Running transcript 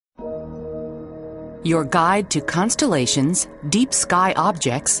your guide to constellations, deep sky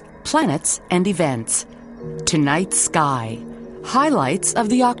objects, planets, and events. Tonight's sky. Highlights of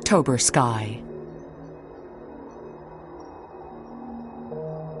the October sky.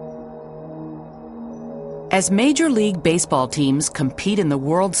 As Major League Baseball teams compete in the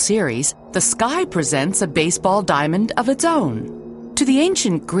World Series, the sky presents a baseball diamond of its own. To the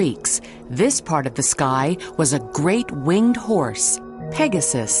ancient Greeks, this part of the sky was a great winged horse,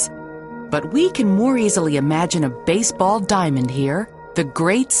 Pegasus. But we can more easily imagine a baseball diamond here, the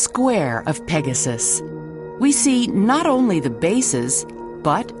Great Square of Pegasus. We see not only the bases,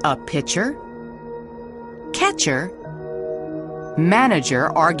 but a pitcher, catcher, manager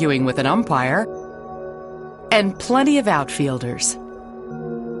arguing with an umpire, and plenty of outfielders.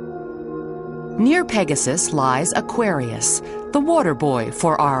 Near Pegasus lies Aquarius, the water boy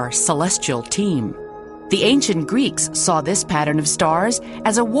for our celestial team. The ancient Greeks saw this pattern of stars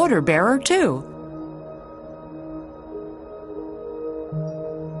as a water bearer too.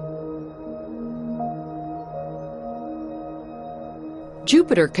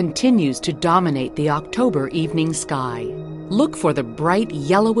 Jupiter continues to dominate the October evening sky. Look for the bright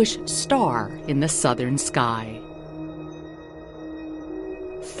yellowish star in the southern sky.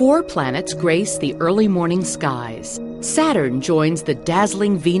 4 planets grace the early morning skies. Saturn joins the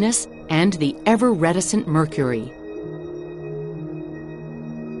dazzling Venus and the ever-reticent Mercury,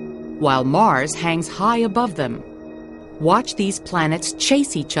 while Mars hangs high above them. Watch these planets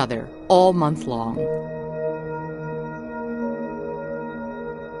chase each other all month long.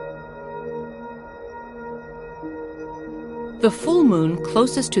 The full moon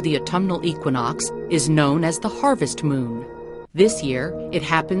closest to the autumnal equinox is known as the harvest moon. This year, it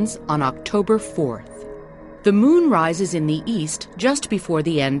happens on October 4th. The moon rises in the east just before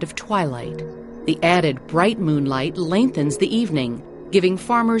the end of twilight. The added bright moonlight lengthens the evening, giving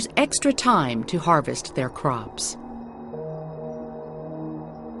farmers extra time to harvest their crops.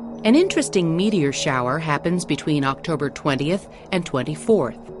 An interesting meteor shower happens between October 20th and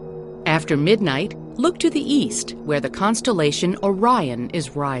 24th. After midnight, look to the east, where the constellation Orion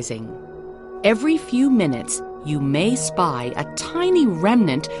is rising. Every few minutes, you may spy a tiny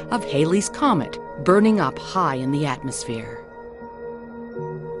remnant of Halley's Comet burning up high in the atmosphere.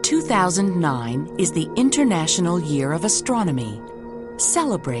 2009 is the International Year of Astronomy.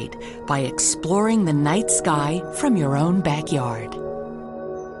 Celebrate by exploring the night sky from your own backyard.